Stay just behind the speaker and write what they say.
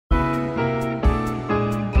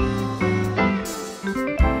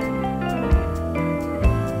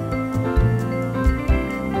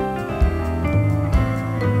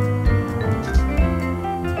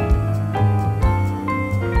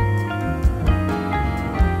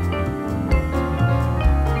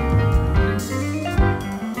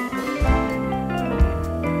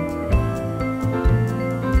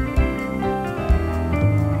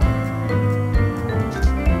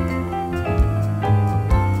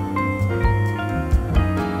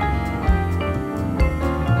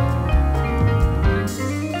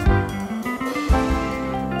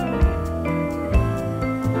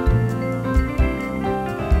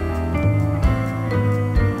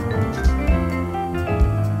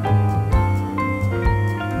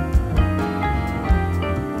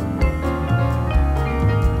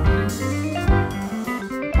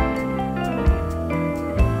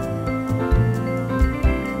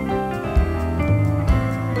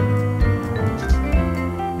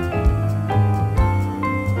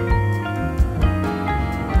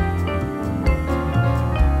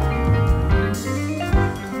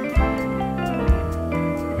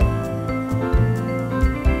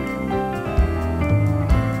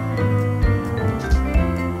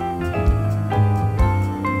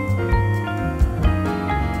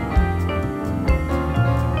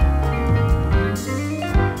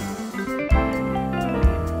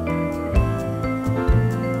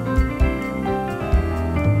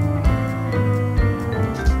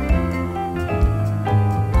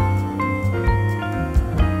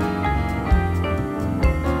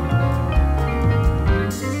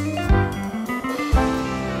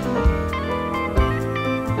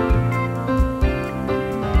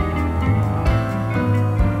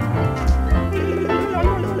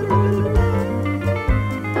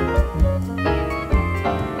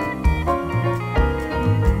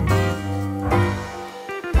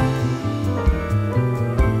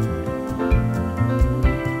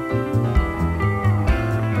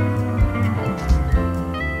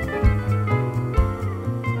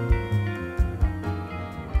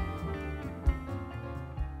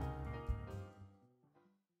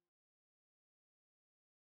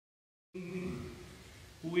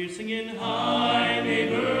We're singing hi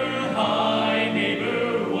neighbor,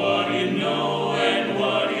 what do you know and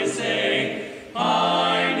what do you say?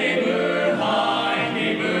 Hi neighbor,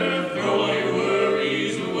 throw all your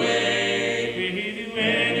worries away. We're here to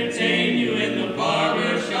entertain you in the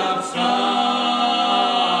barbershop style.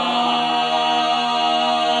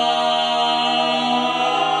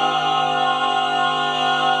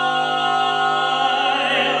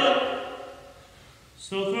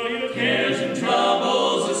 So throw your cares and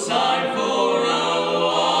troubles aside for a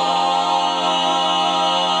while.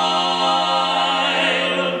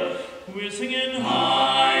 We're singing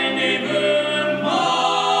hi neighbor,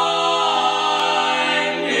 my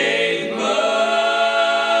neighbor.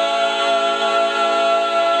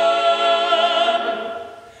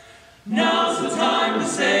 Now's the time to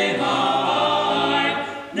say hi.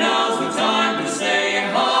 Now's the time to say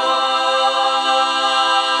hi.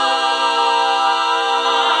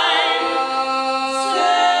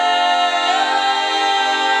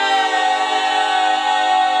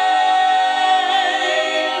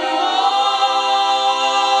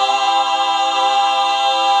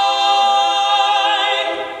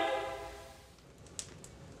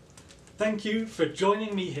 Thank you for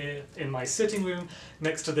joining me here in my sitting room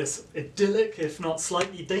next to this idyllic, if not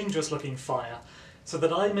slightly dangerous looking fire, so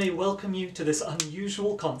that I may welcome you to this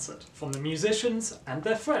unusual concert from the musicians and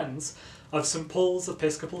their friends of St Paul's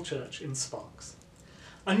Episcopal Church in Sparks.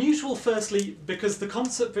 Unusual firstly because the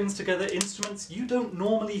concert brings together instruments you don't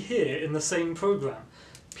normally hear in the same programme: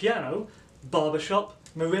 piano, barbershop,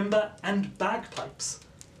 marimba and bagpipes.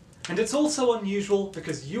 And it's also unusual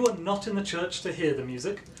because you are not in the church to hear the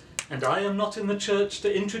music, and I am not in the church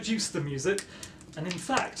to introduce the music, and in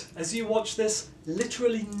fact, as you watch this,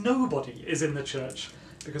 literally nobody is in the church,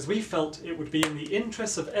 because we felt it would be in the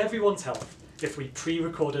interests of everyone's health if we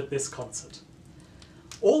pre-recorded this concert.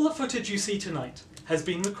 All the footage you see tonight has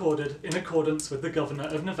been recorded in accordance with the Governor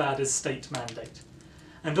of Nevada's state mandate,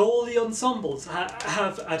 and all the ensembles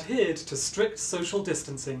have adhered to strict social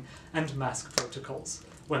distancing and mask protocols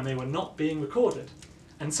when they were not being recorded,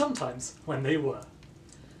 and sometimes when they were.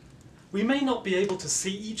 We may not be able to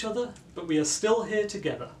see each other, but we are still here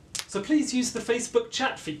together. So please use the Facebook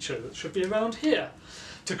chat feature that should be around here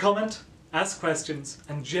to comment, ask questions,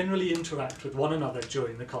 and generally interact with one another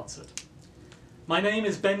during the concert. My name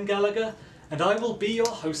is Ben Gallagher, and I will be your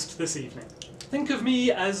host this evening. Think of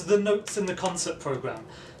me as the notes in the concert programme,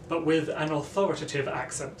 but with an authoritative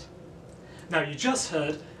accent. Now, you just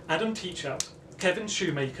heard Adam Teachout, Kevin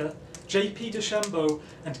Shoemaker, J.P. DeChambeau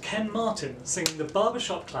and Ken Martin singing the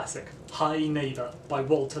barbershop classic Hi Neighbour by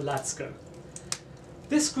Walter Latsko.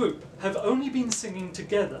 This group have only been singing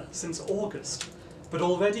together since August, but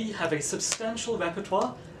already have a substantial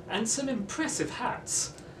repertoire and some impressive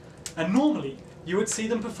hats. And normally you would see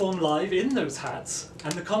them perform live in those hats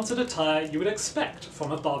and the concert attire you would expect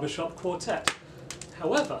from a barbershop quartet.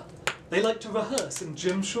 However, they like to rehearse in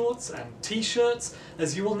gym shorts and t-shirts,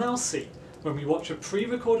 as you will now see when we watch a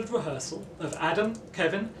pre-recorded rehearsal of Adam,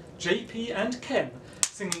 Kevin, JP and Ken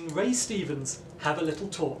singing Ray Stevens' Have a Little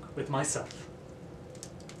Talk with Myself.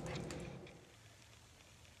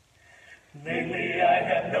 Lately I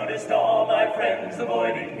have noticed all my friends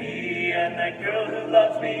avoiding me, and that girl who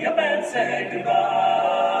loves me up and said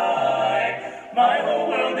goodbye. My whole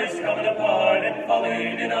world is coming apart and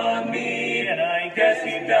falling in on me, and I guess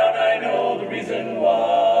deep down I know the reason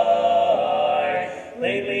why.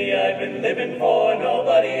 Lately I've been living for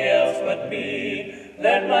nobody else but me.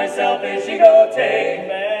 Let my selfish ego take a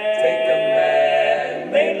man.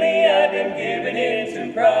 Lately I've been giving in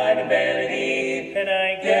to pride and vanity, and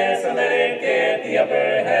I guess I let it get the upper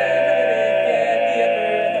hand.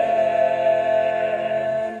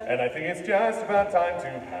 And I think it's just about time to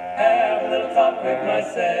Have a little talk with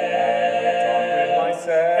myself.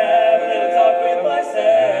 Have a little talk with myself.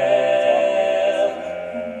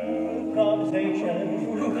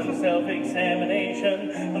 Conversation, a little self-examination,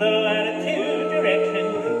 a little attitude direction,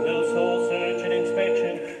 a little soul search and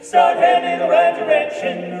inspection. Start heading in the right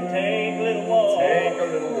direction. Take a little walk. Take a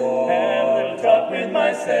little walk. Have a little talk with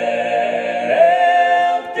myself.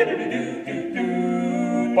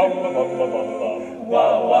 Do-do-do-do-do-do. Bum, bum, bum, bum, bum, bum.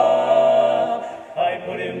 Wah wah. I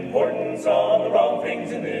put importance on the wrong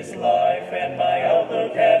things in this life, and my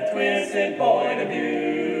outlook had a twisted point of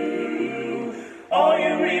view. All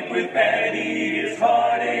you reap with vanity is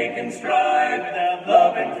heartache and strife. Without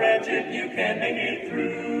love and friendship, you can't make it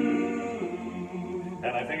through.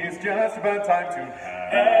 And I think it's just about time to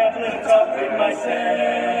Have a little talk with myself.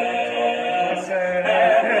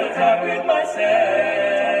 Have a little talk with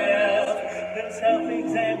myself. Little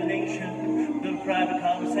self-examination, little private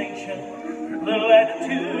conversation, little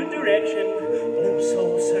attitude, direction, little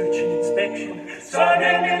soul searching, inspection,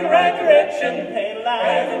 starting in the right direction,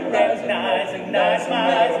 analyzing, recognizing, nice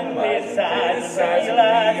lies and criticizing,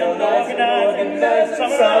 realizing, organizing,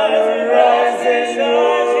 summarizing,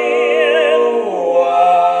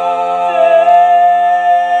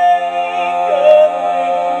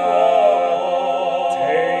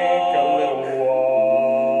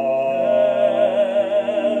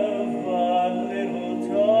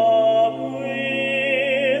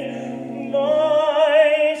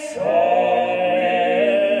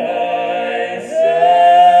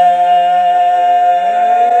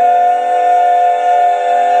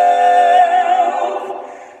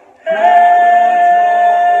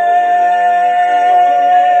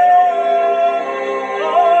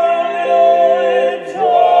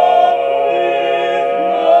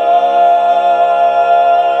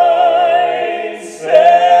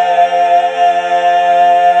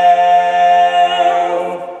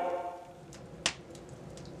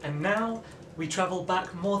 travel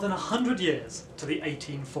back more than 100 years to the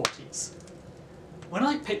 1840s. When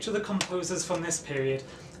I picture the composers from this period,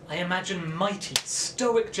 I imagine mighty,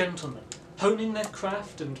 stoic gentlemen honing their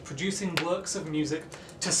craft and producing works of music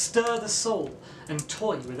to stir the soul and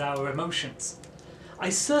toy with our emotions. I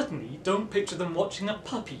certainly don't picture them watching a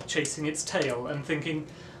puppy chasing its tail and thinking,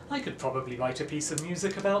 I could probably write a piece of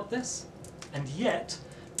music about this. And yet,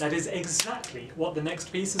 that is exactly what the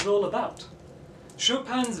next piece is all about.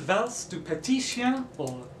 Chopin's Valse du Petit Chien,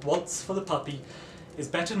 or Waltz for the Puppy, is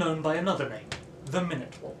better known by another name, the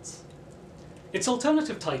Minute Waltz. Its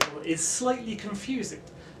alternative title is slightly confusing,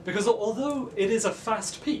 because although it is a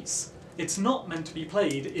fast piece, it's not meant to be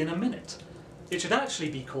played in a minute. It should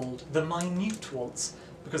actually be called the Minute Waltz,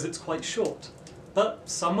 because it's quite short. But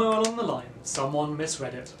somewhere along the line, someone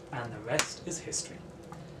misread it, and the rest is history.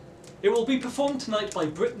 It will be performed tonight by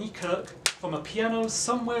Brittany Kirk from a piano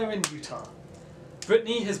somewhere in Utah.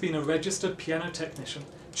 Brittany has been a registered piano technician,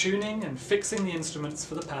 tuning and fixing the instruments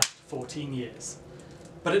for the past 14 years.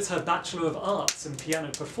 But it's her Bachelor of Arts in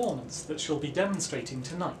Piano Performance that she'll be demonstrating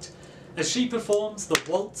tonight, as she performs the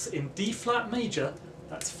Waltz in D-flat major,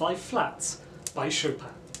 that's 5 flats, by Chopin.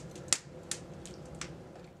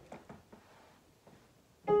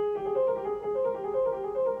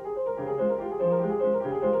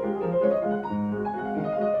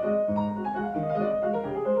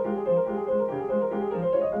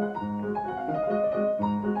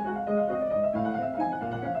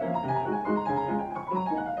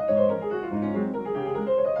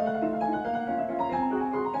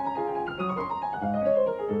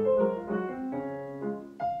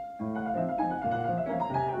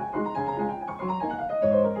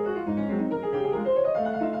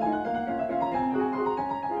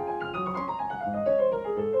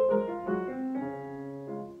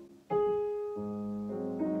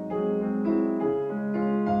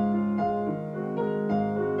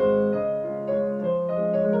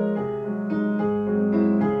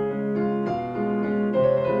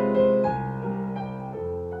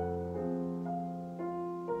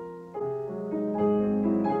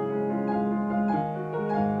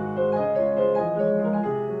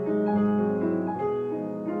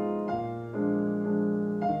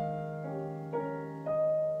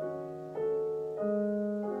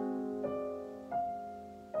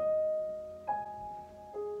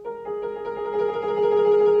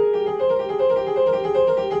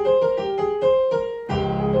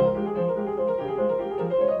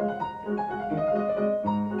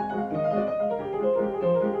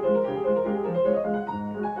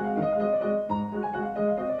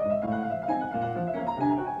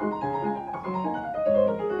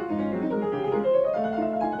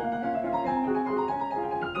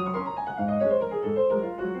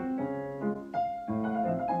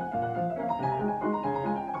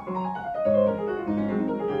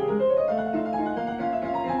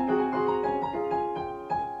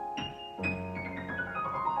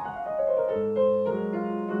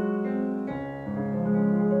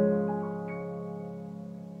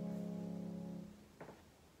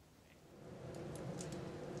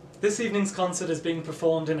 This evening's concert is being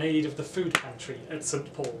performed in aid of the food pantry at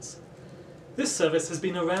St. Paul's. This service has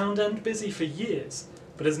been around and busy for years,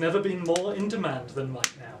 but has never been more in demand than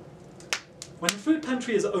right now. When the food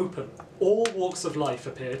pantry is open, all walks of life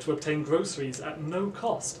appear to obtain groceries at no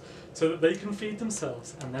cost so that they can feed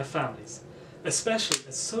themselves and their families, especially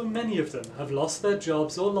as so many of them have lost their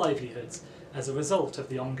jobs or livelihoods as a result of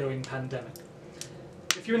the ongoing pandemic.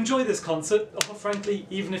 If you enjoy this concert, or frankly,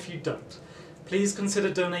 even if you don't, please consider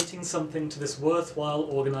donating something to this worthwhile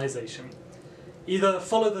organisation. Either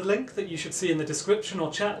follow the link that you should see in the description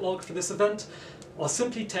or chat log for this event, or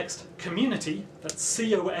simply text COMMUNITY, that's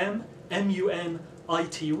COMMUNITY,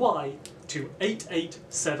 to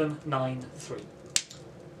 88793.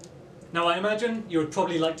 Now I imagine you would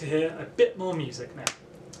probably like to hear a bit more music now.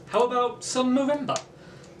 How about some marimba?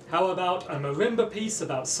 How about a marimba piece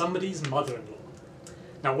about somebody's mother-in-law?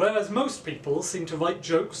 Now whereas most people seem to write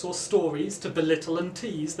jokes or stories to belittle and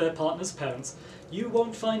tease their partner's parents, you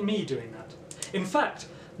won't find me doing that. In fact,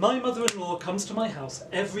 my mother-in-law comes to my house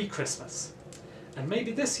every Christmas. And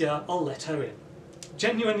maybe this year I'll let her in.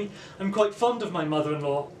 Genuinely, I'm quite fond of my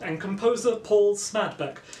mother-in-law, and composer Paul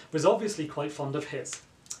Smadbeck was obviously quite fond of his.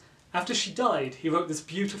 After she died, he wrote this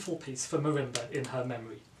beautiful piece for marimba in her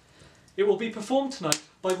memory. It will be performed tonight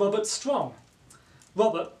by Robert Strong.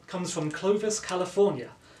 Robert comes from Clovis,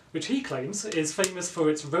 California, which he claims is famous for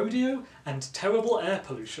its rodeo and terrible air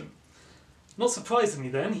pollution. Not surprisingly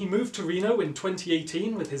then, he moved to Reno in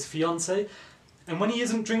 2018 with his fiancée, and when he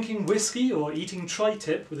isn't drinking whiskey or eating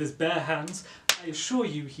tri-tip with his bare hands, I assure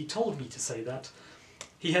you he told me to say that,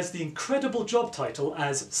 he has the incredible job title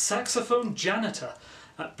as saxophone janitor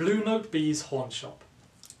at Blue Note B's horn shop.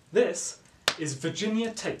 This is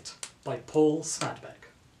Virginia Tate by Paul Smadbeck.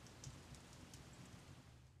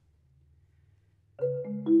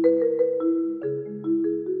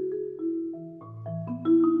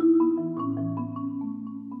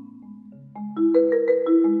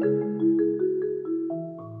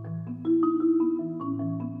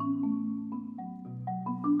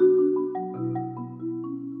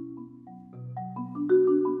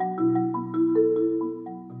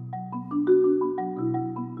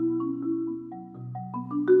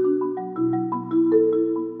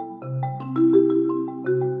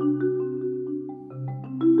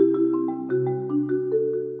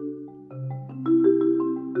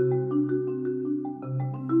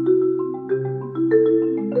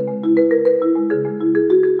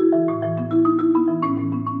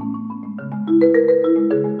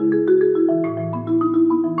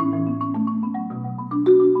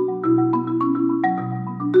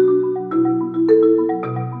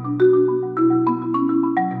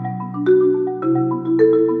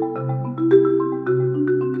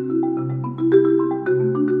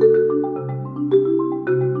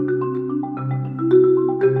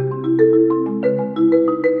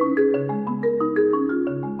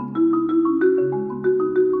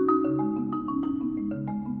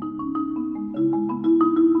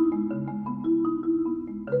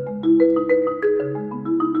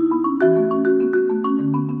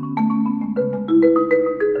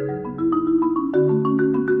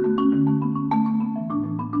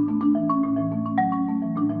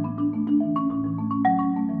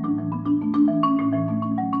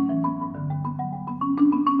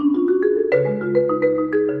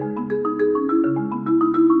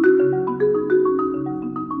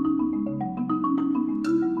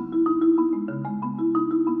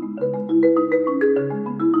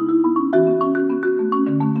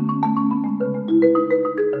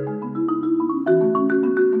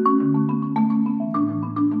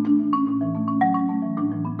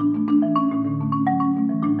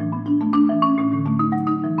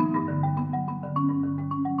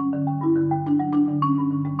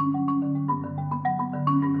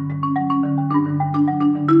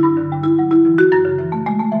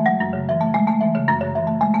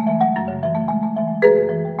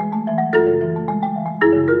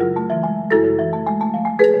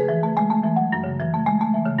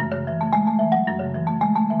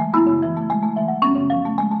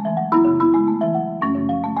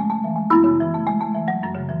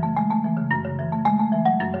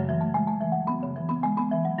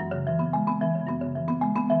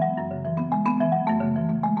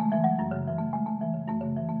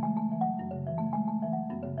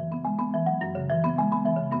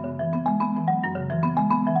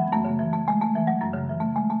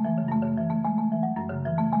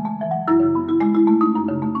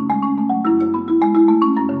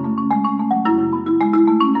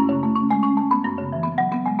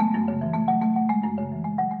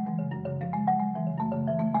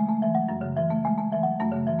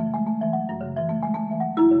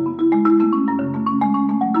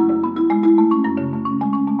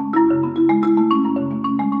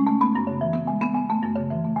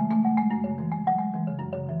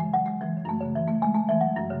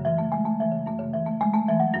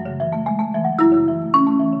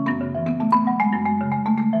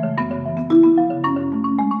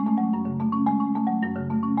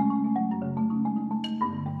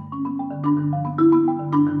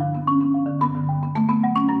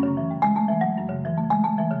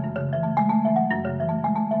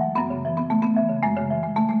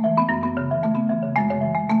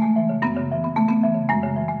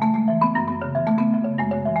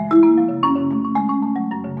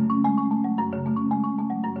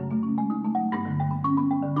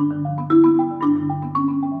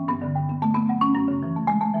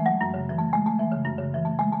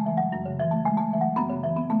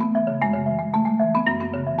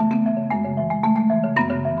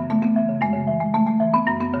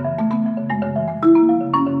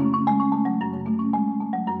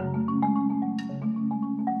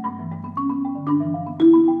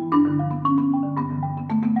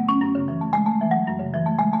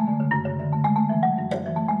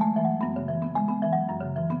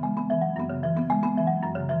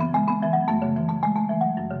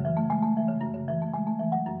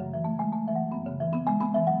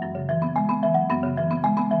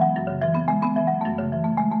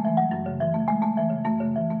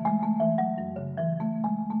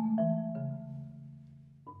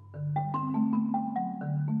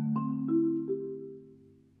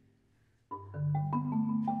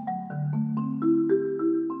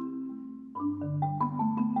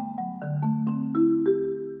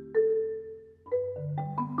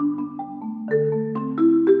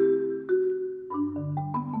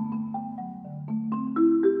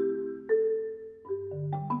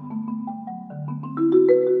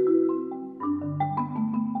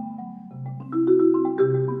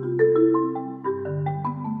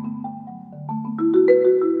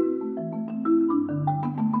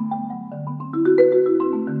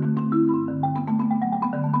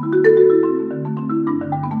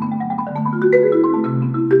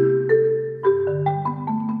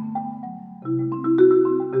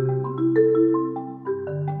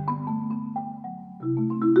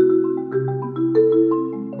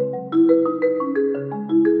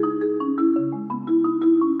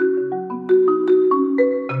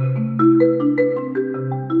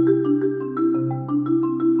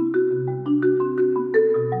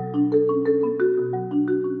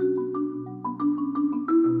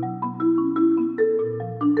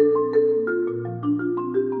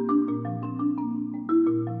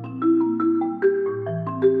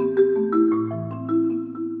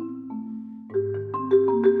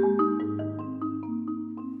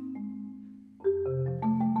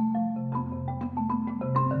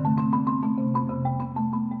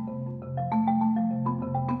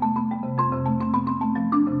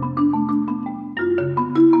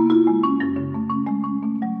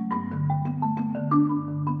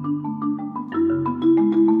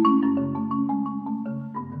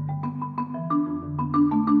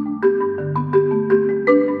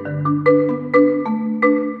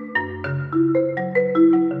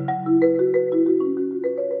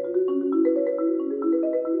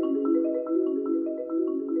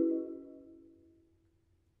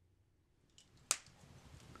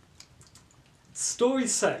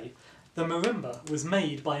 stories say, the marimba was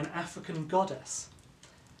made by an African goddess.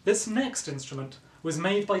 This next instrument was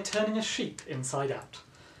made by turning a sheep inside out.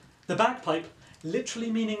 The bagpipe, literally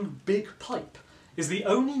meaning big pipe, is the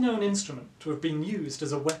only known instrument to have been used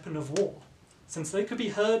as a weapon of war. Since they could be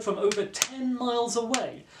heard from over 10 miles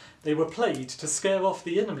away, they were played to scare off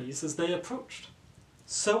the enemies as they approached.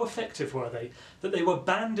 So effective were they that they were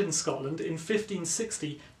banned in Scotland in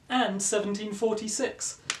 1560 and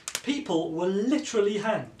 1746. People were literally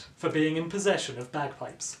hanged for being in possession of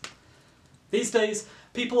bagpipes. These days,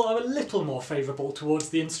 people are a little more favourable towards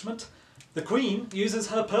the instrument. The Queen uses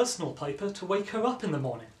her personal piper to wake her up in the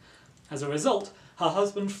morning. As a result, her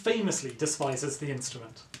husband famously despises the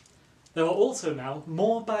instrument. There are also now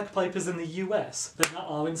more bagpipers in the US than there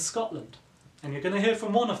are in Scotland, and you're going to hear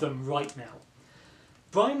from one of them right now.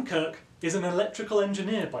 Brian Kirk is an electrical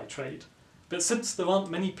engineer by trade, but since there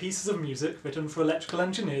aren't many pieces of music written for electrical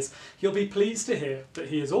engineers, you'll be pleased to hear that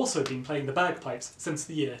he has also been playing the bagpipes since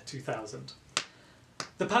the year 2000.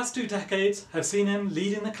 The past 2 decades have seen him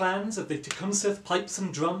leading the clans of the Tecumseth Pipes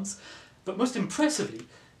and Drums, but most impressively,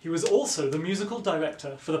 he was also the musical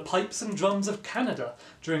director for the Pipes and Drums of Canada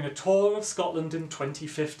during a tour of Scotland in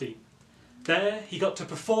 2015. There, he got to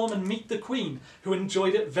perform and meet the Queen, who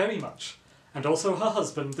enjoyed it very much, and also her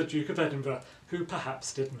husband, the Duke of Edinburgh, who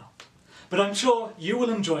perhaps did not. But I'm sure you will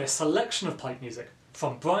enjoy a selection of pipe music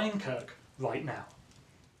from Brian Kirk right now.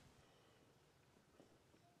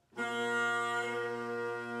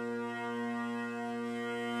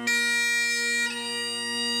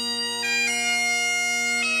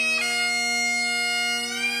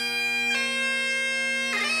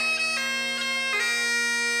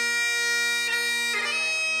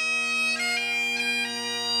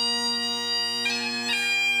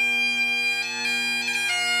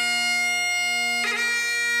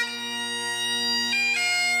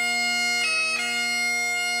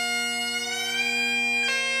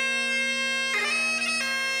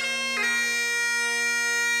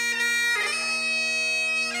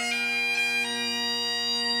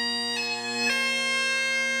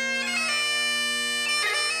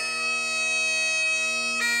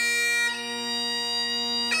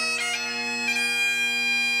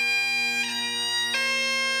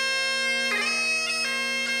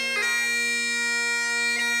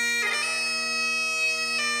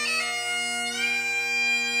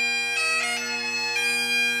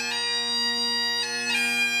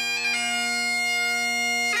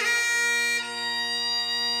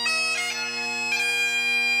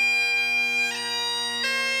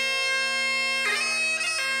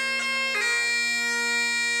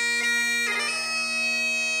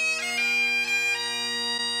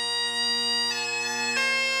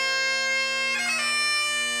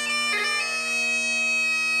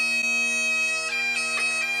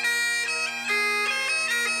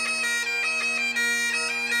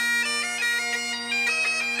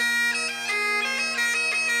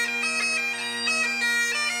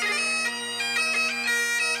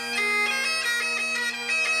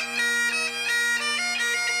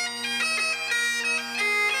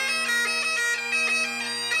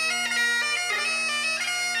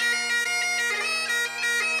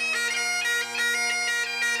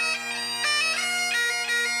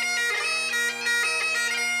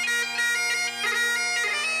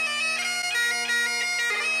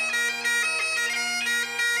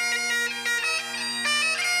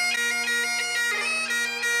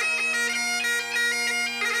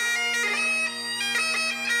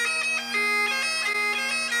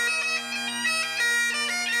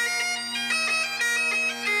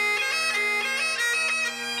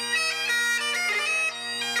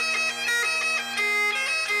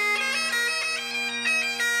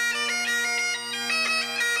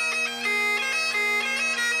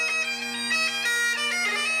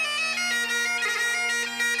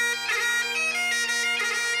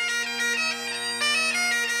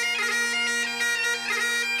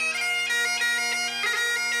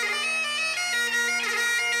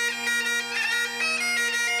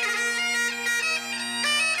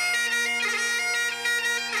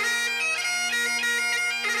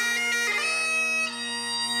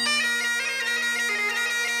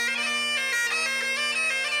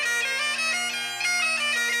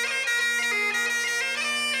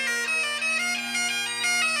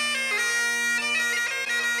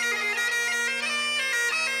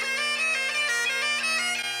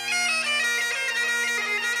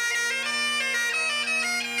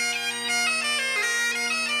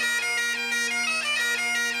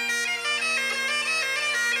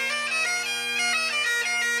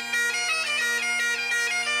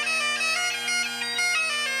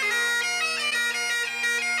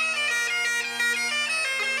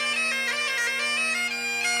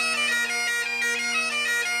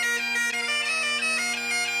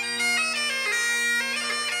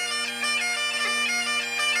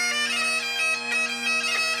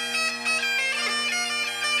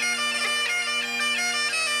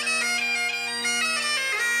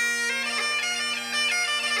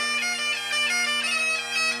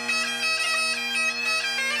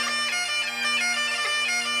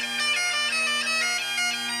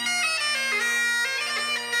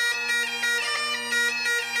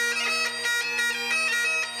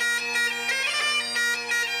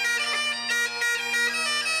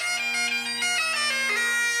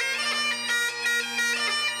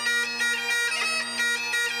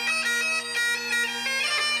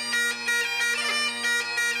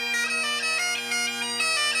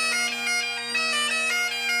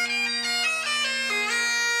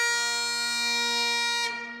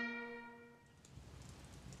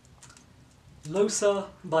 Closer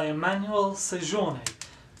by Emmanuel Sejourne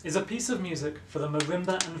is a piece of music for the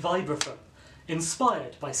marimba and vibraphone,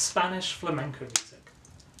 inspired by Spanish flamenco music.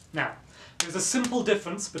 Now, there's a simple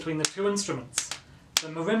difference between the two instruments. The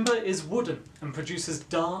marimba is wooden and produces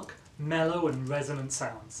dark, mellow and resonant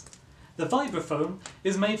sounds. The vibraphone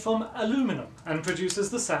is made from aluminum and produces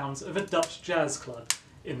the sounds of a Dutch jazz club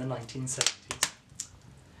in the 1970s.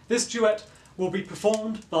 This duet will be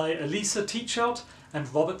performed by Elisa Teachout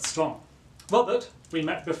and Robert Strong. Robert, we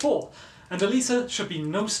met before, and Elisa should be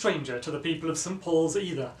no stranger to the people of St Paul's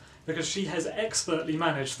either, because she has expertly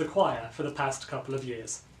managed the choir for the past couple of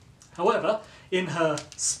years. However, in her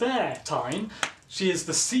spare time, she is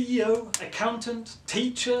the CEO, accountant,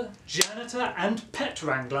 teacher, janitor and pet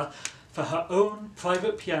wrangler for her own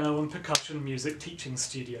private piano and percussion music teaching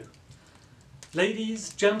studio. Ladies,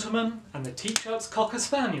 gentlemen, and the Teachout's Cocker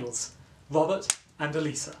Spaniels, Robert and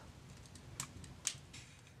Elisa.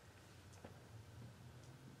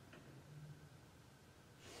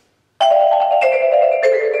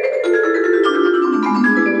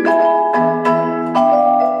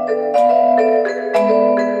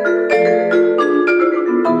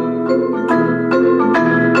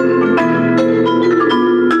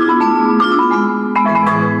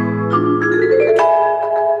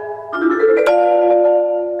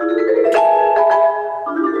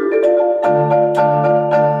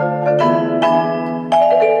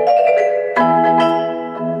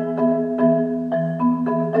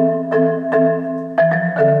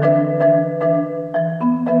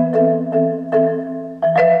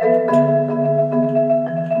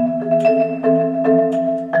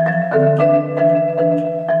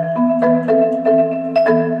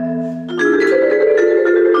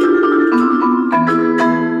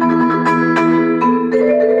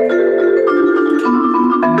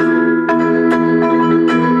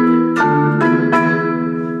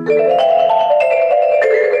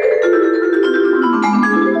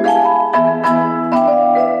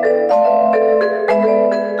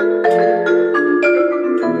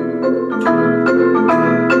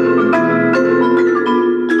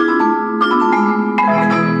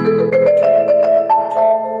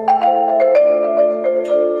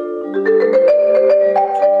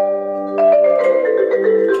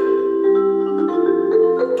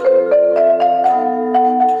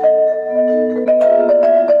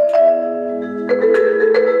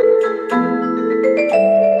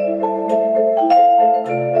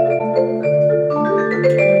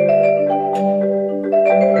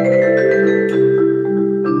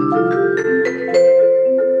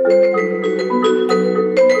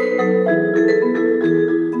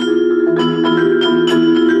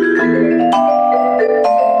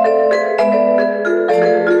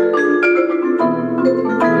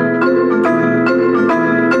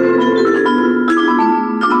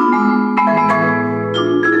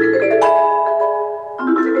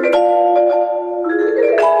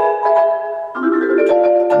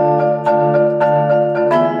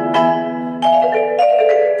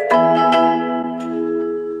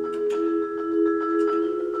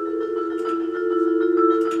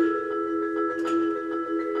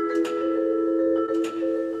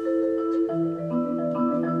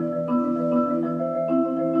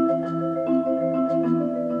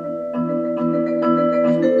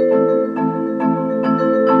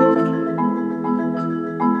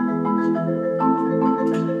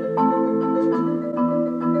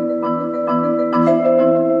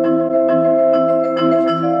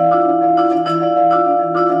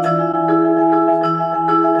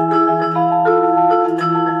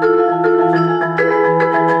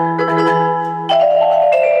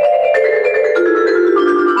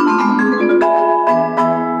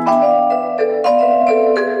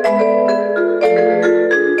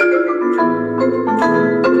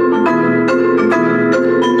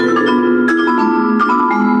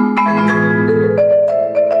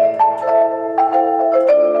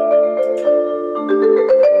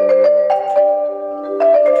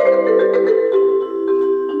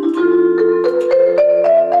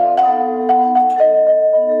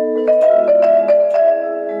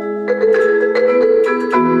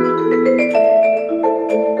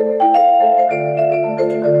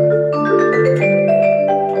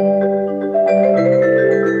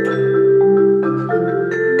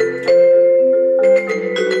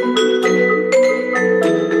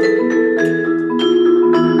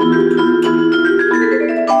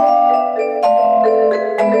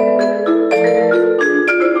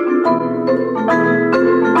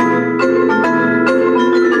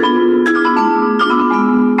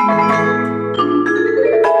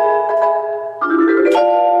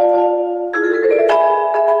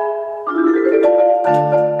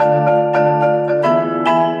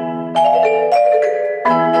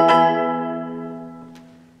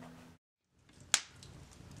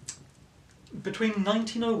 Between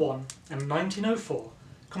 1901 and 1904,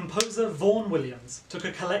 composer Vaughan Williams took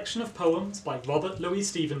a collection of poems by Robert Louis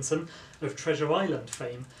Stevenson of Treasure Island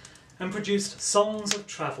fame and produced Songs of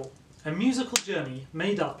Travel, a musical journey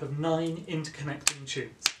made up of 9 interconnecting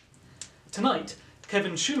tunes. Tonight,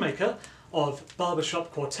 Kevin Shoemaker of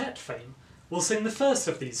Barbershop Quartet fame will sing the first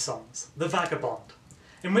of these songs, The Vagabond,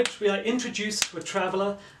 in which we are introduced to a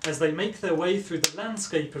traveller as they make their way through the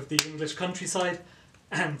landscape of the English countryside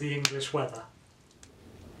and the English weather.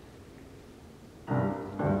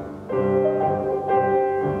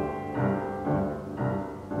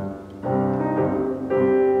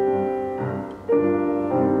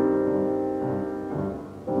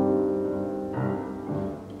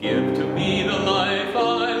 Give to me the life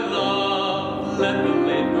I love, let the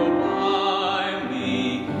late go by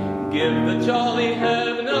me. Give the jolly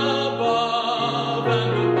heaven above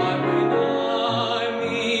and the byway nigh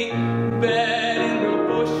me. Bed in the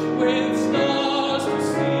bush with stars to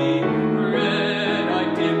see, red I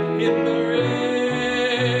dip in the river.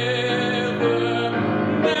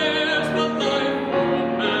 There's the life for a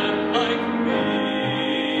man like me.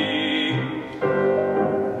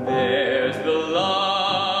 There's the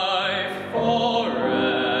life forever.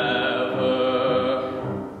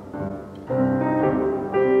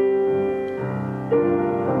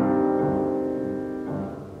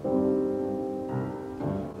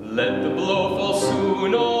 Let the blow fall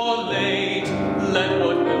soon or late, let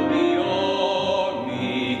what will be o'er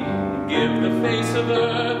me. Give the face of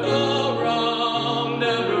earth around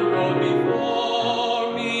and the road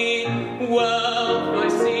before me. Wealth I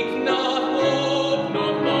seek not, hope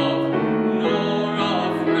nor love, nor a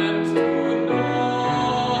friend to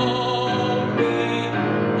know me.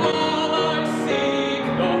 All I seek,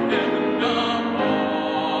 the heaven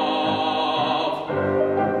above,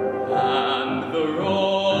 and the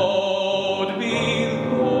road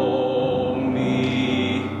below me.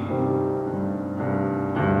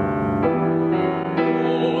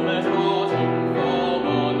 Oh, let autumn fall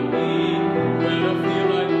on me, when I feel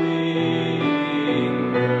like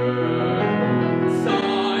linger,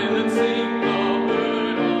 silencing the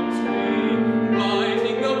bird on tree,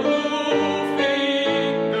 biting the blue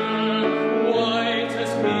finger, white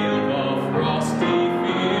as meal the frosty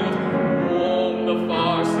field, warm the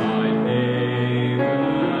far side haven.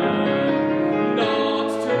 Not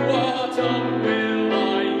to autumn will I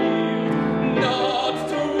yield, not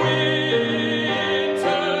to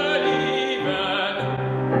winter even.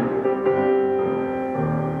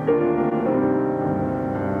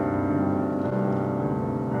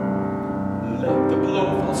 Let the blow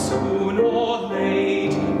fall soon or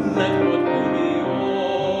late, let what will be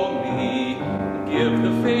o'er me. Give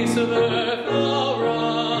the face of earth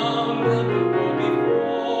around and the road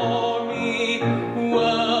before me.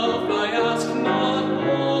 Wealth I ask not,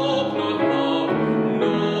 hope not love,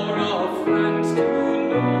 nor a friend to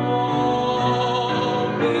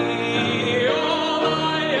know me. All I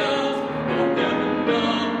ask, the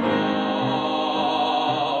heaven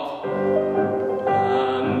above,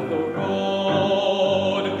 and the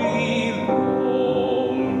road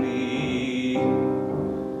below me.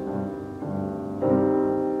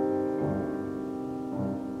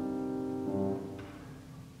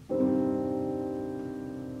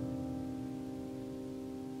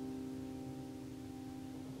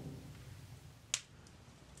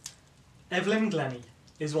 Evelyn Glennie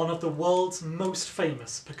is one of the world's most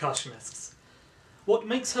famous percussionists. What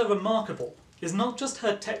makes her remarkable is not just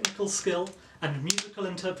her technical skill and musical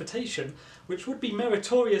interpretation, which would be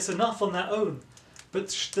meritorious enough on their own, but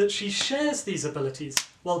that she shares these abilities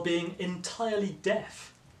while being entirely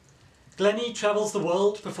deaf. Glennie travels the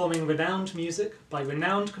world performing renowned music by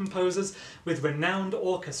renowned composers with renowned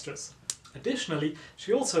orchestras. Additionally,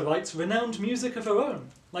 she also writes renowned music of her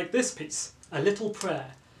own, like this piece, A Little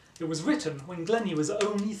Prayer. It was written when Glennie was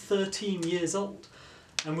only 13 years old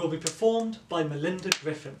and will be performed by Melinda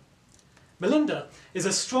Griffin. Melinda is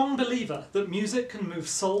a strong believer that music can move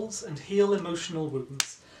souls and heal emotional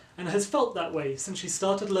wounds, and has felt that way since she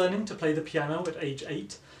started learning to play the piano at age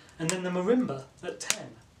 8 and then the marimba at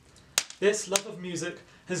 10. This love of music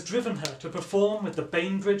has driven her to perform with the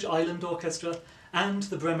Bainbridge Island Orchestra and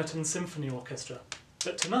the Bremerton Symphony Orchestra.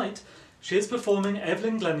 But tonight, she is performing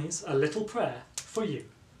Evelyn Glennie's A Little Prayer for you.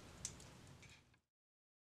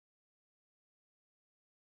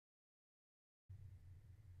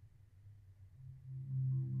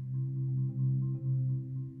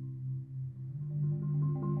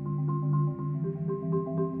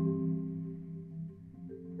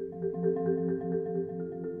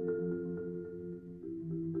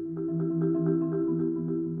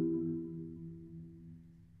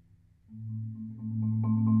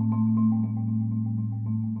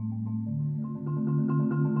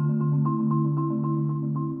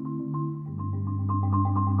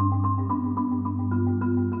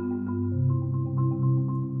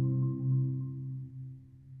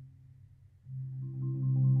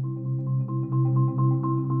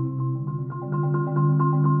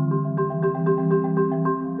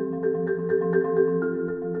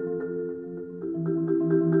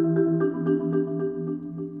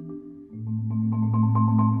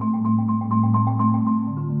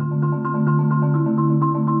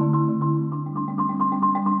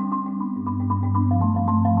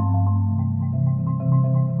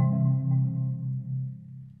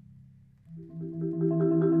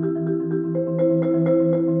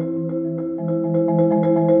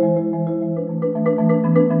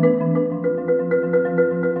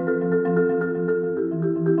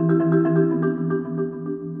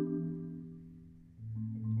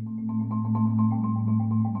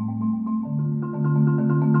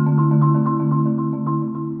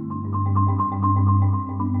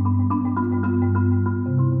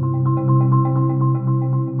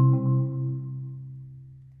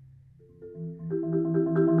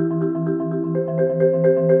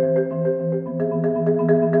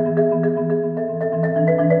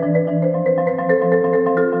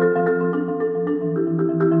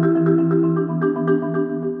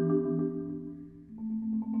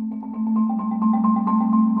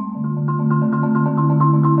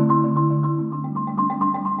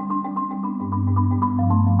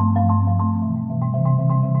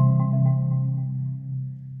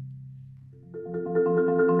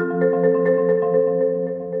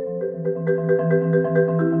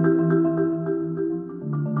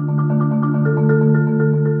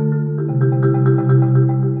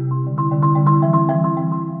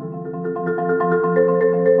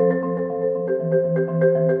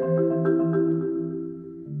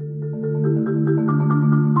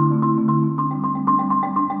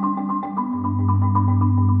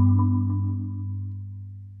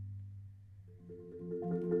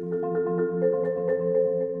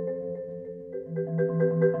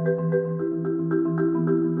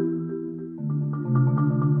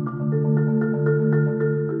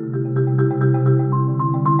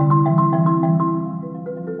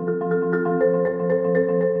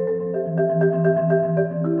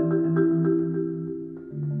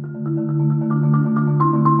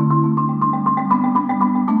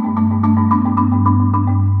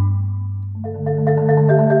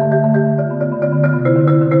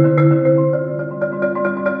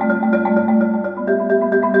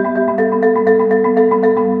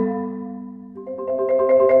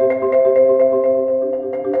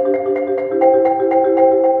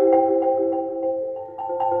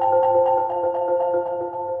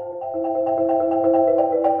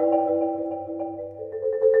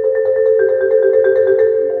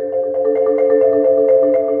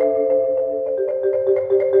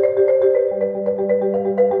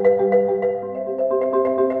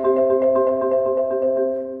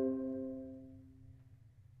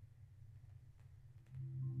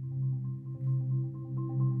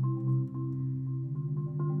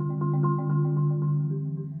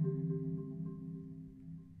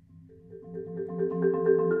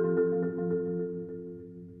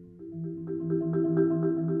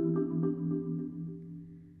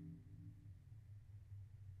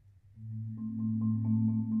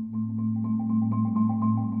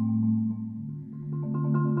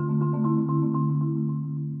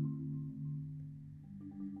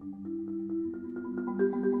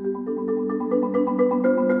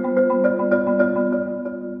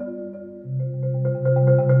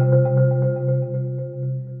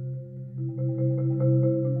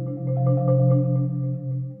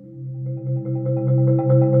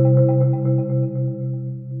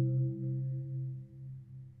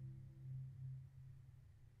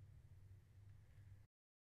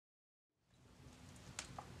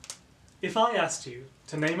 if I asked you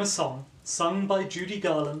to name a song sung by Judy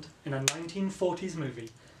Garland in a 1940s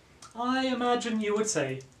movie, I imagine you would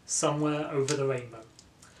say Somewhere Over the Rainbow.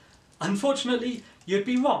 Unfortunately, you'd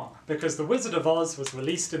be wrong, because The Wizard of Oz was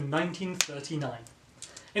released in 1939.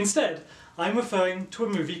 Instead, I'm referring to a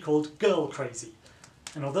movie called Girl Crazy,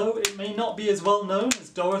 and although it may not be as well known as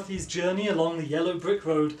Dorothy's Journey Along the Yellow Brick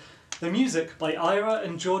Road, the music by Ira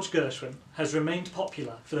and George Gershwin has remained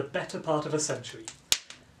popular for the better part of a century.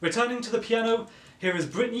 Returning to the piano, here is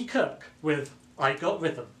Brittany Kirk with I Got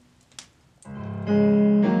Rhythm.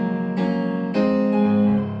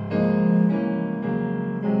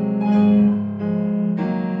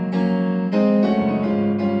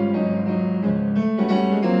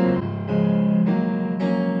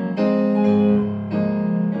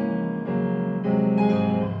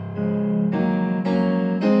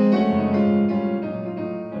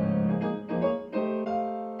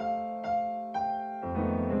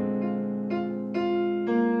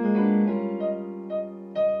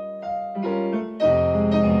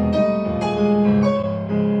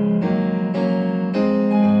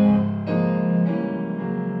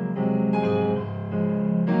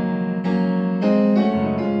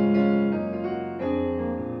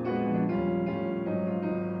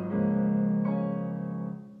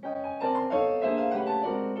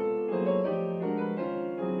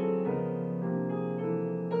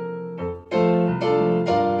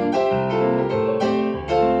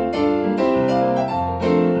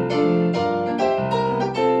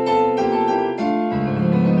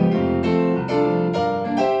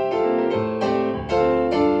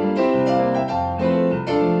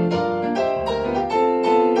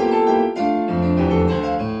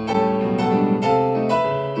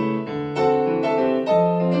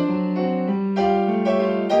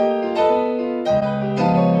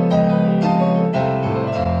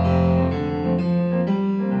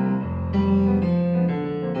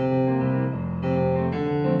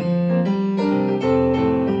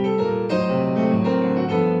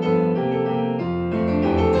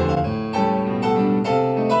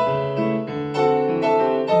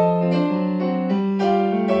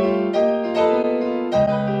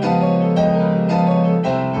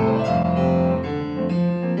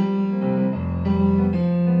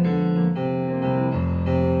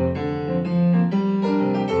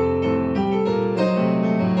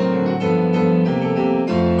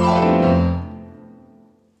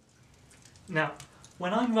 Now,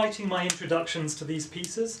 when I'm writing my introductions to these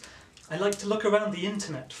pieces, I like to look around the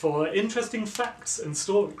internet for interesting facts and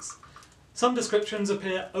stories. Some descriptions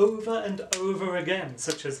appear over and over again,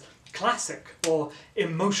 such as classic, or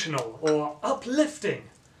emotional, or uplifting.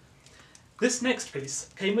 This next piece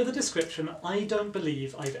came with a description I don't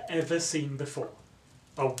believe I've ever seen before.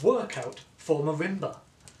 A workout for marimba.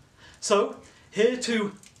 So, here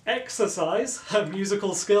to exercise her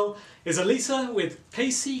musical skill is Elisa with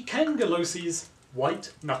Casey Kangalosi's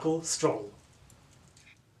White Knuckle Stroll.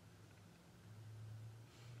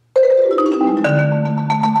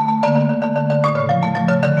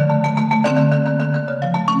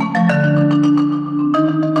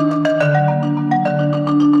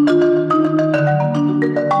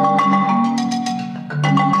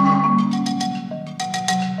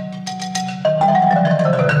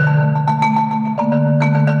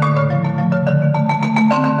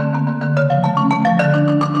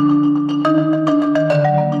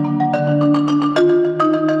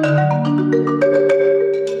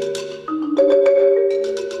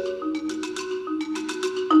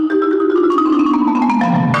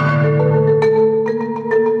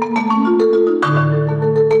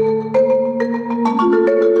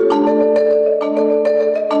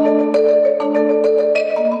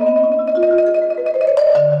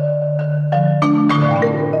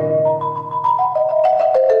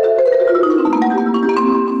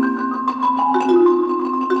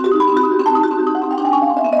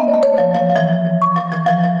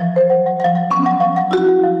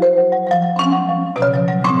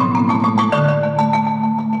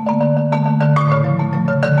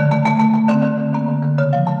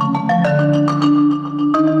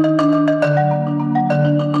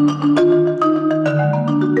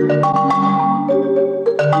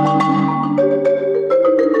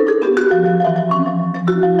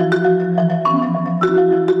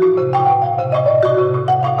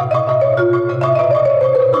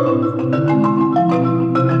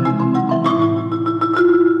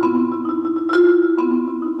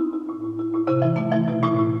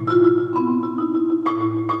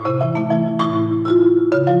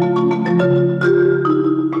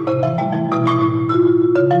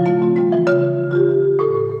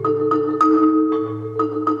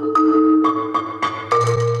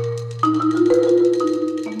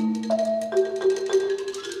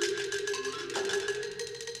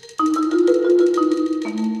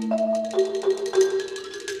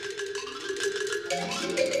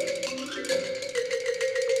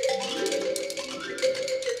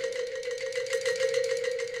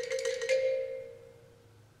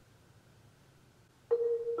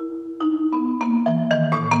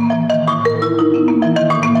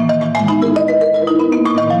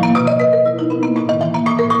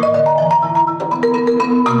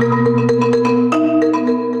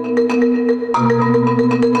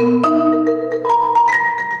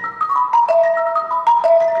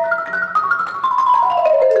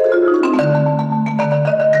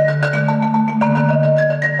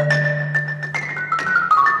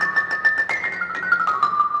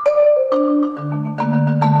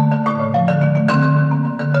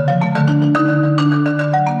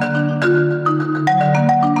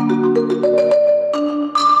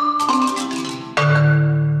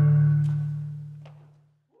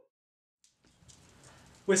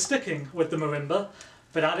 We're sticking with the marimba,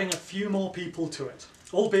 but adding a few more people to it,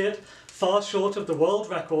 albeit far short of the world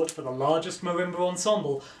record for the largest marimba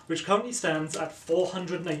ensemble, which currently stands at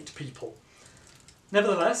 408 people.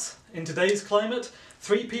 Nevertheless, in today's climate,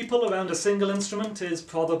 3 people around a single instrument is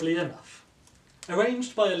probably enough.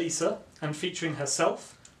 Arranged by Elisa and featuring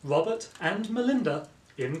herself, Robert and Melinda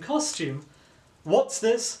in costume. What's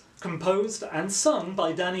This, composed and sung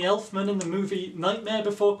by Danny Elfman in the movie Nightmare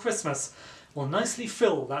Before Christmas, will nicely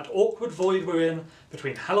fill that awkward void we're in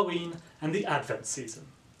between Halloween and the Advent season.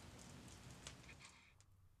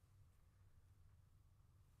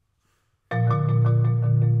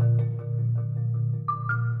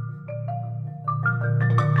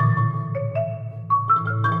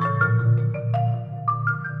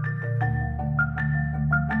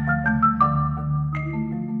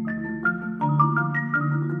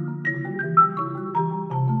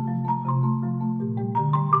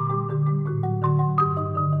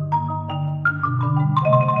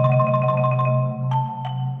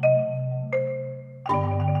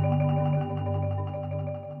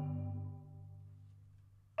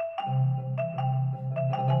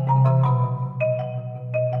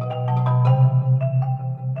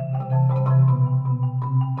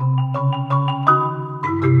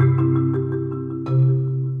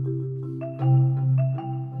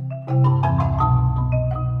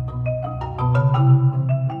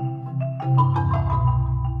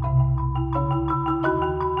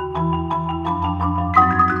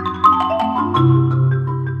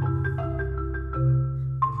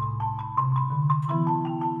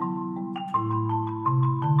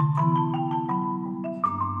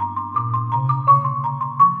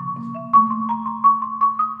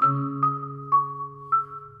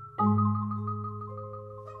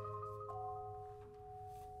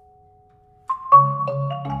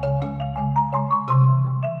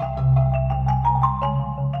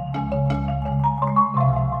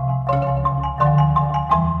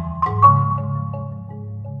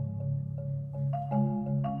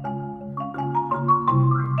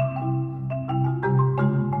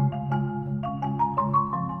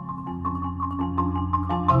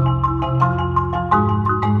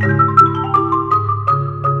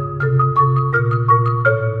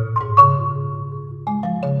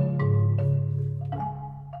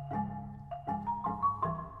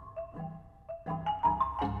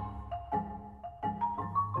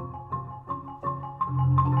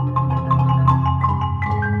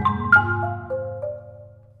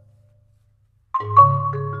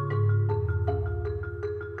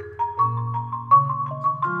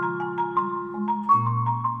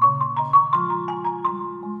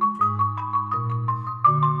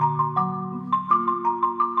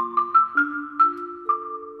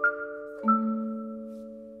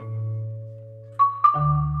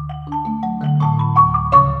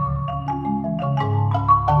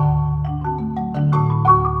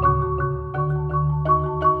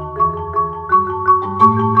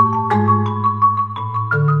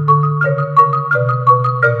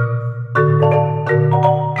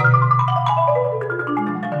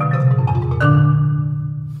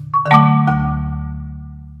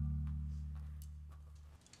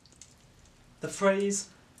 The phrase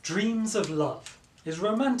 "dreams of love" is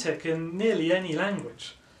romantic in nearly any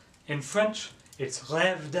language. In French, it's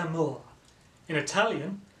rêve d'amour. In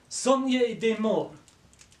Italian, sogni d'amore.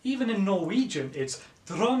 Even in Norwegian, it's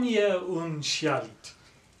drømmer und kjærlighet.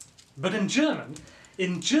 But in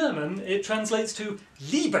German, it translates to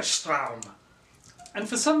Liebestraum. And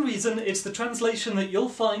for some reason, it's the translation that you'll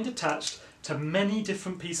find attached to many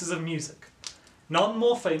different pieces of music. None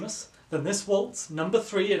more famous than this waltz, number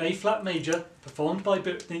 3 in A-flat major, performed by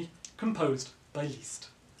Whitney, composed by Liszt.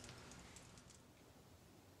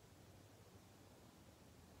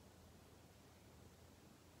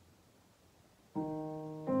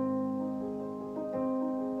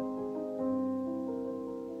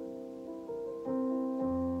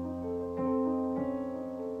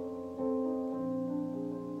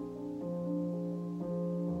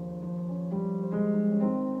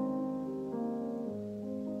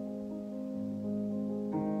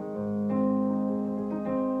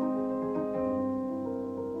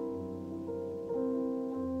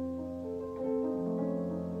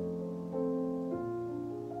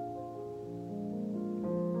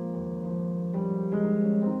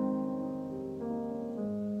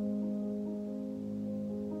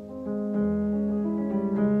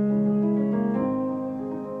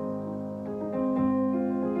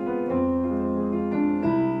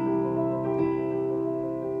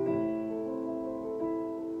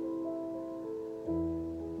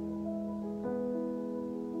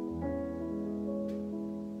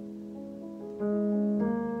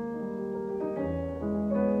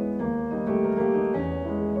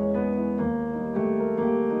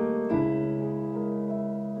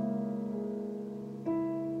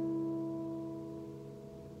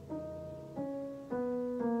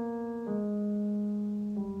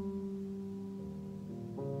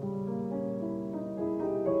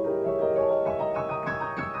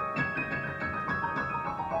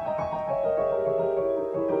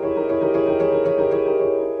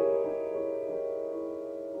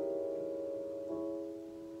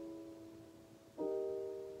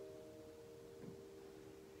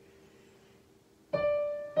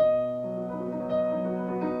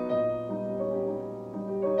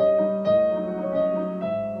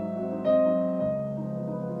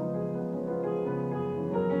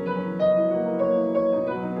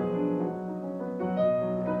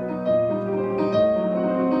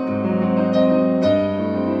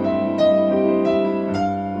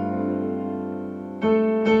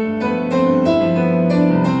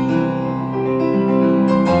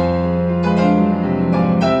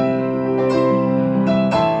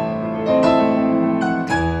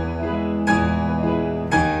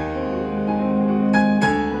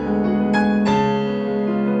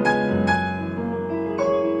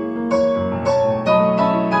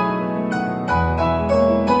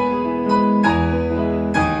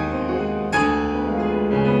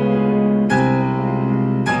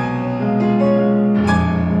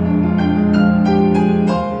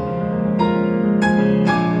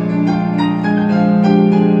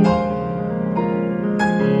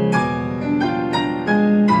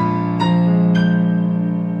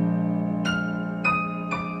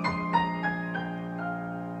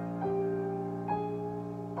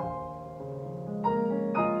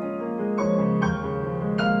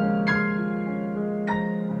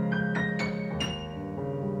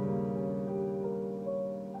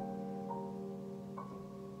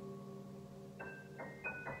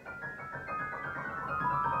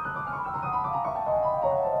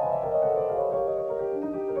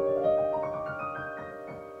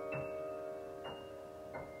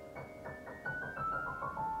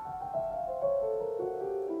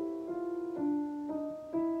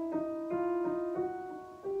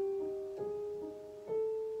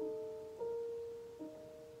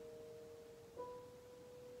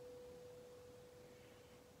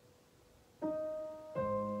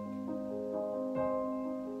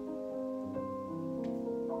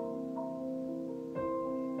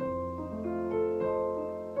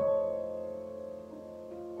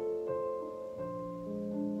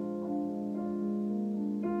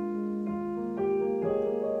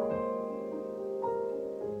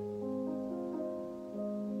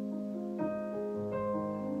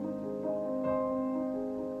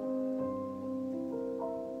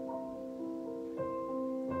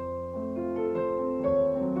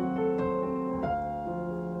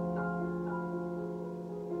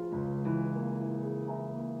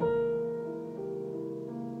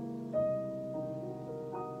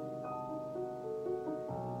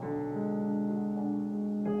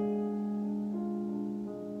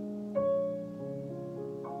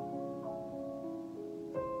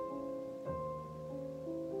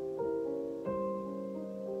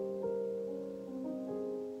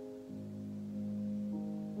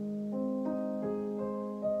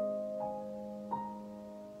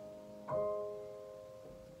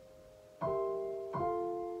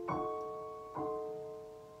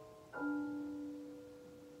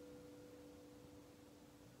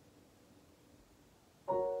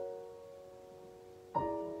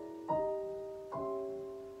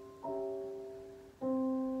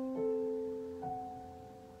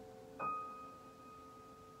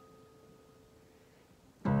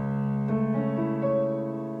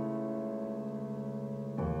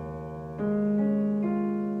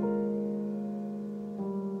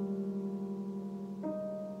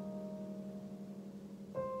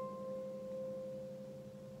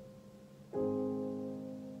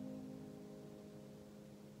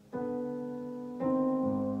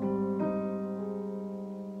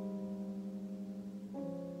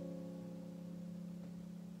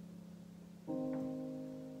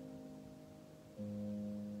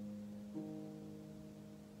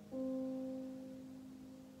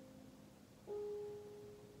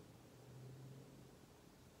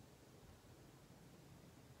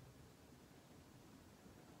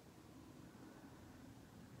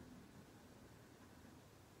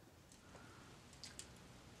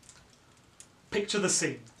 Picture the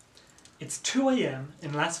scene. It's 2 AM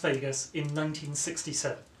in Las Vegas in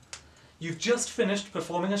 1967. You've just finished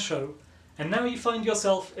performing a show, and now you find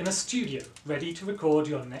yourself in a studio ready to record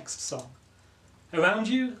your next song. Around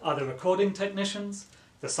you are the recording technicians,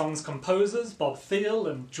 the song's composers Bob Thiele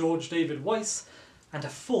and George David Weiss, and a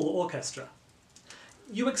full orchestra.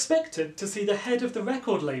 You expected to see the head of the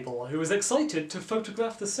record label, who was excited to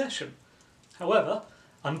photograph the session. However,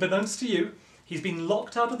 unbeknownst to you, he's been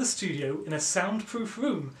locked out of the studio in a soundproof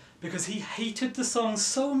room because he hated the song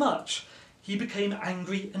so much he became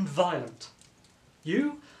angry and violent.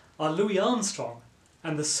 You are Louis Armstrong,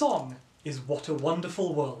 and the song is What a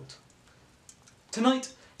Wonderful World.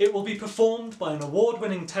 Tonight, it will be performed by an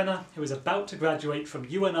award-winning tenor who is about to graduate from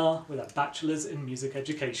UNR with a Bachelor's in Music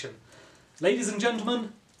Education. Ladies and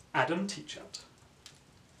gentlemen, Adam Teachout.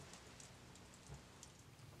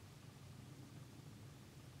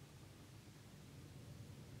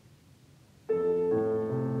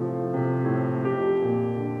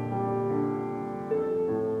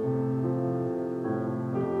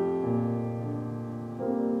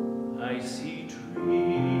 I see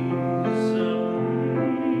trees of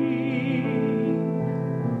green,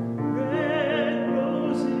 red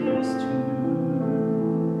roses too.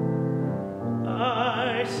 I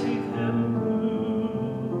see them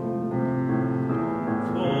bloom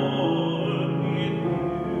for me and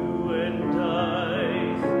you, and I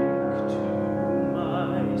think to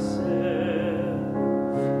myself,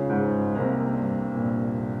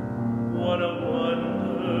 what a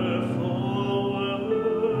wonderful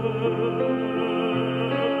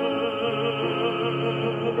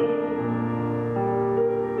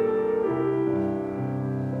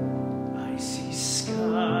I see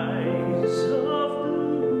skies of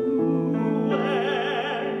blue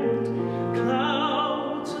and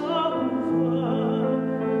clouds of white,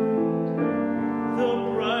 the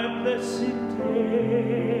bright blessed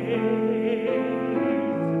day,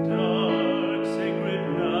 the dark sacred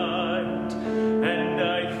night, and I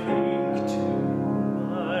think to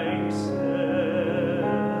myself,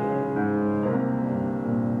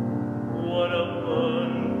 what a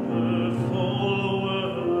wonderful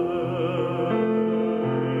world.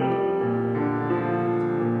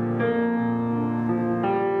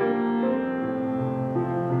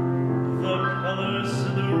 The colors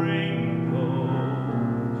of the rainbow,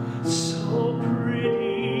 so pretty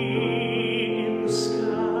in the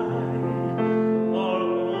sky, are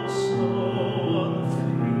also on the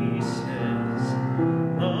faces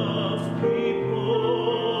of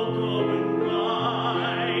people going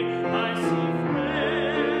by. I see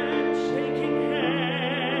friends shaking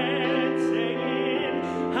hands, saying,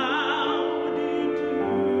 how do you do?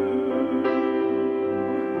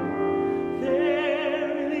 They're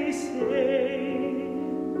really saying,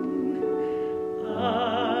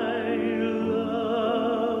 I love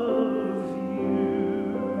you.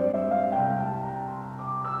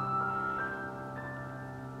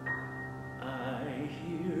 I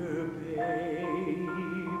hear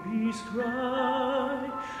babies cry,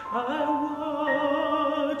 I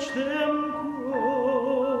watch them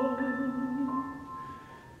grow.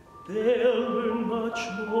 They'll learn much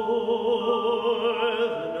more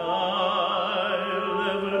than I'll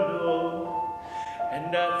ever know,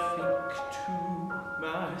 and I think to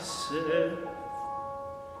myself,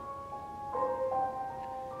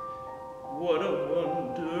 what a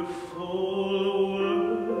wonderful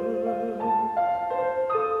world.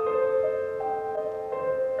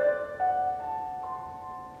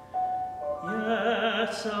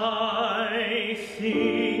 Yes, I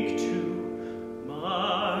think to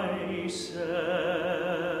myself,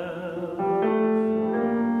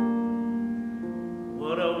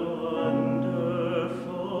 what a wonderful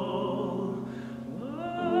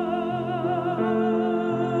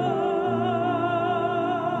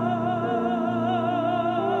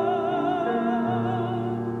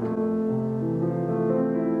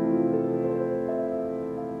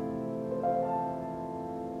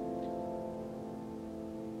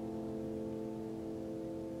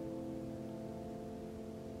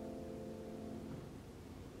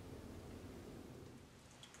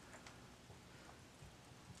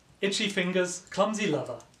Itchy Fingers, Clumsy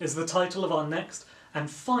Lover is the title of our next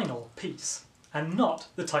and final piece, and not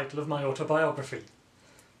the title of my autobiography.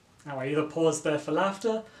 Now I either paused there for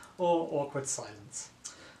laughter or awkward silence.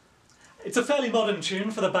 It's a fairly modern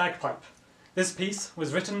tune for the bagpipe. This piece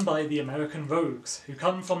was written by the American Rogues, who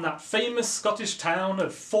come from that famous Scottish town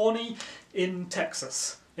of Forney in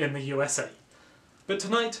Texas, in the USA. But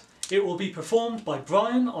tonight it will be performed by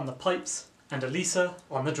Brian on the pipes and Elisa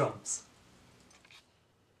on the drums.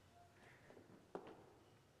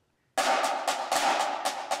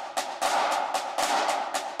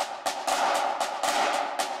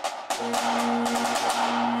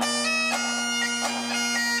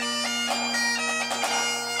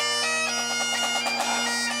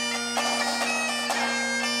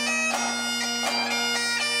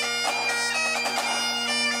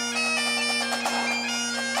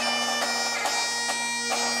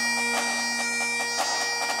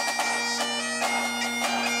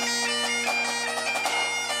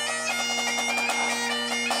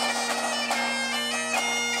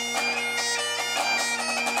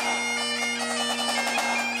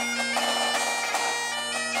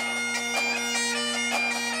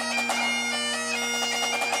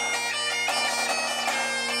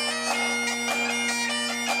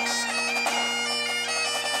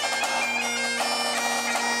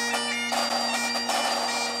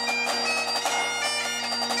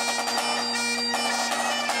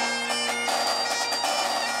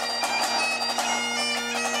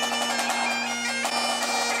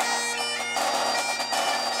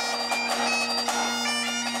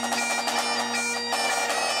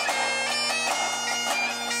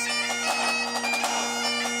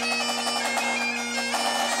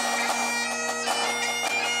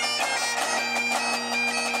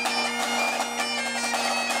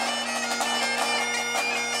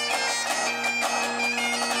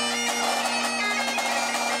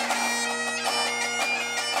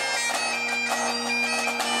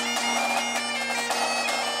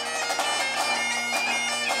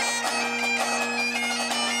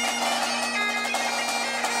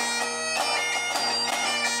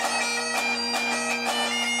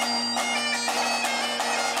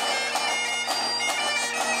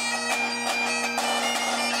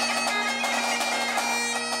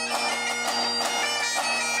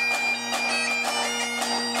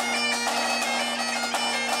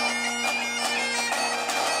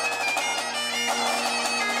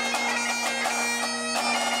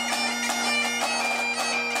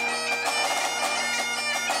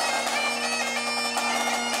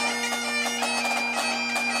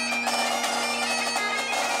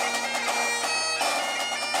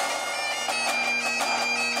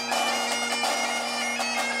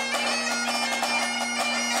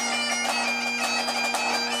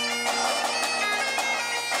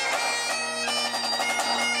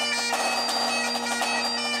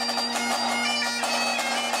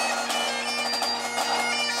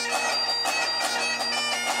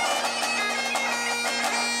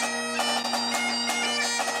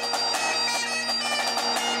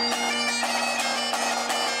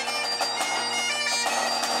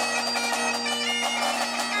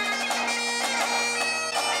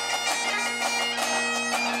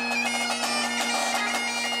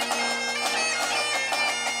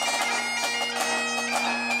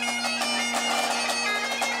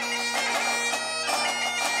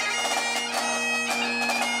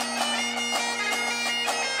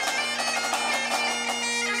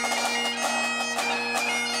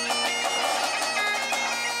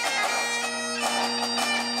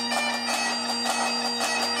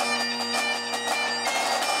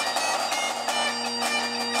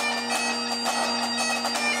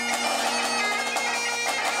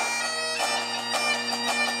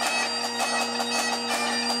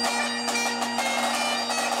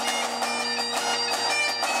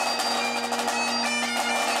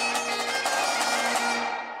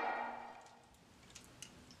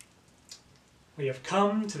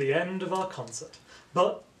 come to the end of our concert,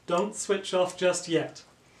 but don't switch off just yet.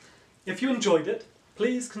 If you enjoyed it,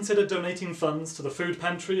 please consider donating funds to the food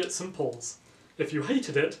pantry at St Paul's. If you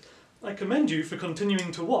hated it, I commend you for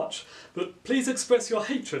continuing to watch, but please express your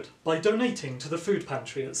hatred by donating to the food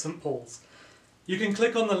pantry at St Paul's. You can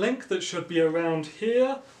click on the link that should be around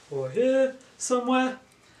here or here somewhere,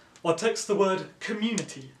 or text the word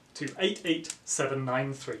community to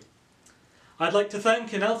 88793. I'd like to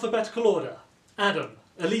thank in alphabetical order Adam,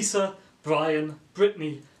 Elisa, Brian,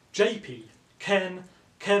 Brittany, JP, Ken,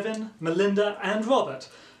 Kevin, Melinda and Robert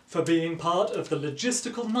for being part of the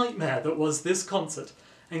logistical nightmare that was this concert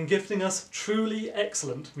and gifting us truly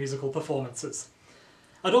excellent musical performances.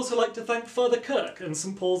 I'd also like to thank Father Kirk and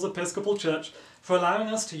St Paul's Episcopal Church for allowing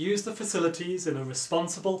us to use the facilities in a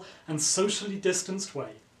responsible and socially distanced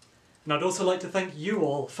way. And I'd also like to thank you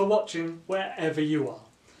all for watching wherever you are.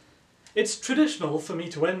 It's traditional for me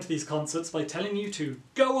to end these concerts by telling you to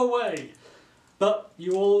go away, but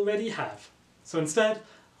you already have. So instead,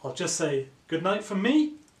 I'll just say good night from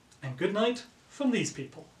me and good night from these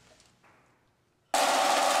people.